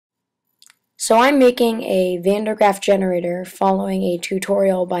So I'm making a Van der Graaff generator following a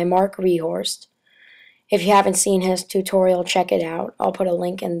tutorial by Mark Rehorst. If you haven't seen his tutorial, check it out. I'll put a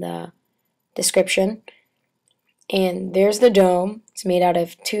link in the description. And there's the dome. It's made out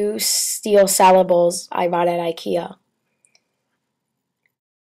of 2 steel salad bowls I bought at IKEA.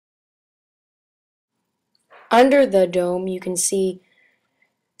 Under the dome, you can see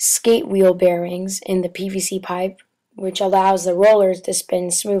skate wheel bearings in the PVC pipe, which allows the rollers to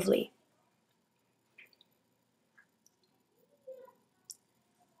spin smoothly.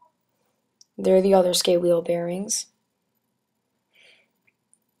 There are the other skate wheel bearings.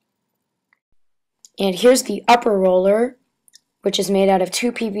 And here's the upper roller, which is made out of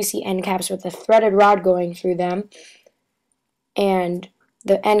 2 PVC end caps with a threaded rod going through them. And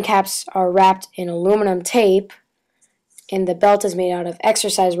the end caps are wrapped in aluminum tape. And the belt is made out of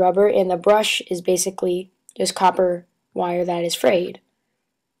exercise rubber. And the brush is basically just copper wire that is frayed.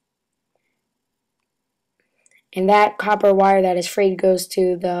 And that copper wire that is frayed goes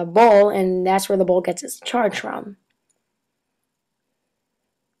to the bowl, and that's where the bowl gets its charge from.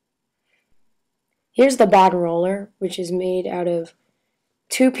 Here's the bottom roller, which is made out of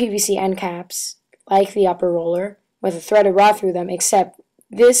 2 PVC end caps, like the upper roller, with a threaded rod through them, except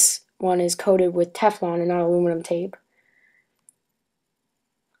this one is coated with Teflon and not aluminum tape.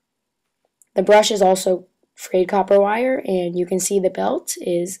 The brush is also frayed copper wire, and you can see the belt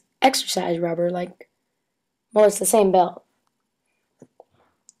is exercise rubber, well, it's the same belt.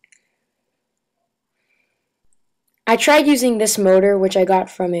 I tried using this motor, which I got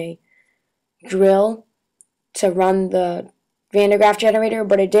from a drill, to run the Van der Graaff generator,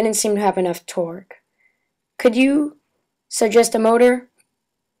 but it didn't seem to have enough torque. Could you suggest a motor?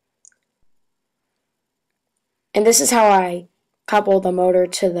 And this is how I couple the motor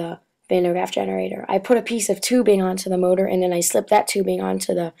to the Van der Graaff generator. I put a piece of tubing onto the motor, and then I slip that tubing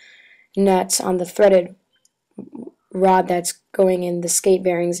onto the nuts on the threaded rod that's going in the skate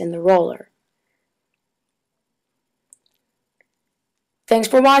bearings in the roller. Thanks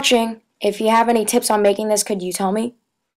for watching. If you have any tips on making this, could you tell me?